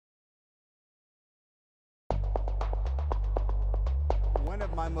One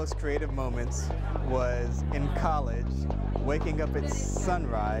of my most creative moments was in college, waking up at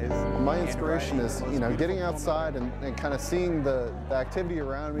sunrise. My inspiration is, getting outside and kind of seeing the activity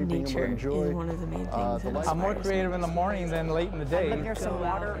around me, being able to enjoy. Is one of the main things. I'm more creative in the morning than late in the day. Near some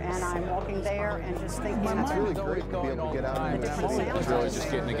water, and I'm walking there and just thinking. It's really great to be able to get out into the city. It's really just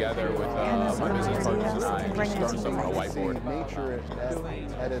getting together with my business partners and I and just start something on a whiteboard. Nature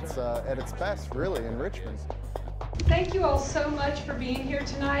at its best, really, in Richmond. Thank you all so much for being here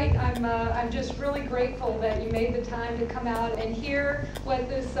tonight. I'm just really grateful that you made the time to come out and hear what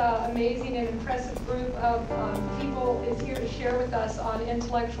this amazing and impressive group of people is here to share with us on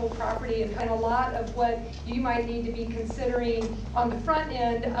intellectual property and a lot of what you might need to be considering on the front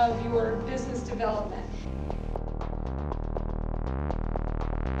end of your business development.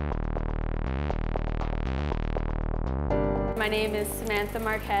 My name is Samantha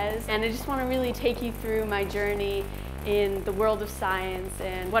Marquez, and I just want to really take you through my journey in the world of science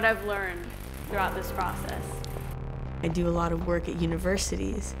and what I've learned throughout this process. I do a lot of work at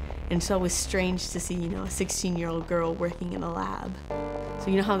universities, and it's always strange to see, a 16-year-old girl working in a lab. So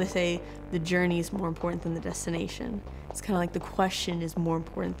you know how they say the journey is more important than the destination? It's kind of like the question is more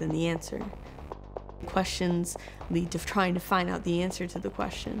important than the answer. Questions lead to trying to find out the answer to the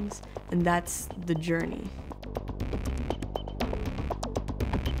questions, and that's the journey.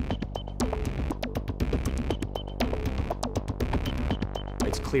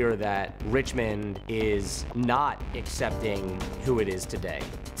 It's clear that Richmond is not accepting who it is today.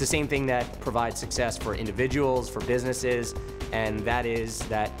 It's the same thing that provides success for individuals, for businesses, and that is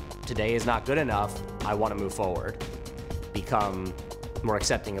that today is not good enough. I want to move forward, become more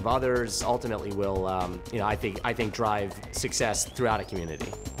accepting of others, ultimately will, I think drive success throughout a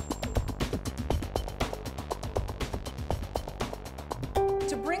community.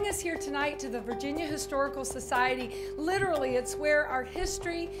 Here tonight to the Virginia Historical Society. Literally, it's where our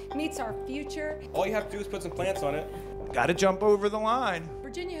history meets our future. All you have to do is put some plants on it. Got to jump over the line.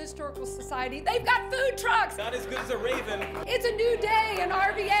 Virginia Historical Society, they've got food trucks. Not as good as a Raven. It's a new day in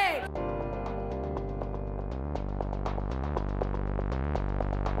RVA.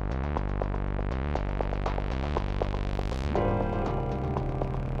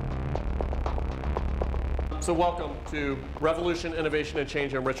 So welcome to Revolution, Innovation, and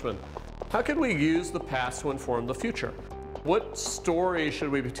Change in Richmond. How can we use the past to inform the future? What story should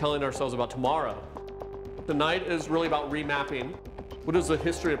we be telling ourselves about tomorrow? Tonight is really about remapping. What does the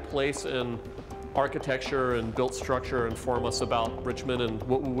history of place and architecture and built structure inform us about Richmond, and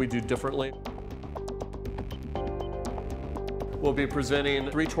what will we do differently? We'll be presenting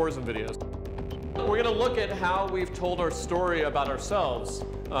 3 tourism videos. We're going to look at how we've told our story about ourselves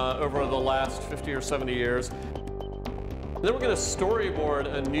over the last 50 or 70 years. And then we're going to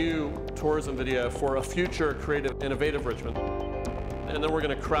storyboard a new tourism video for a future creative, innovative Richmond. And then we're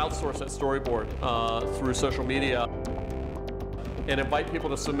going to crowdsource that storyboard through social media and invite people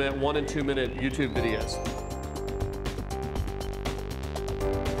to submit 1- and 2-minute YouTube videos.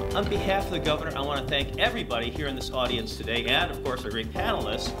 On behalf of the governor, I want to thank everybody here in this audience today, and of course our great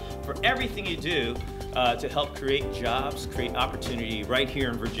panelists, for everything you do to help create jobs, create opportunity right here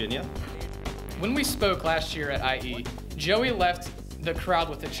in Virginia. When we spoke last year at IE, Joey left the crowd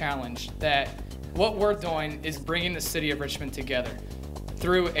with a challenge that what we're doing is bringing the city of Richmond together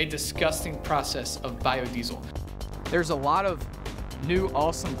through a disgusting process of biodiesel. There's a lot of new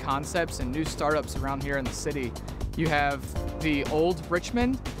awesome concepts and new startups around here in the city. You have the old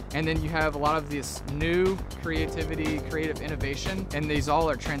Richmond, and then you have a lot of this new creativity, creative innovation, and these all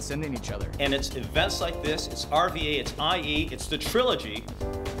are transcending each other. And it's events like this, it's RVA, it's IE, it's the trilogy.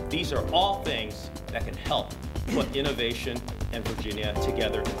 These are all things that can help put innovation and Virginia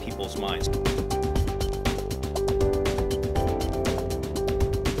together in people's minds.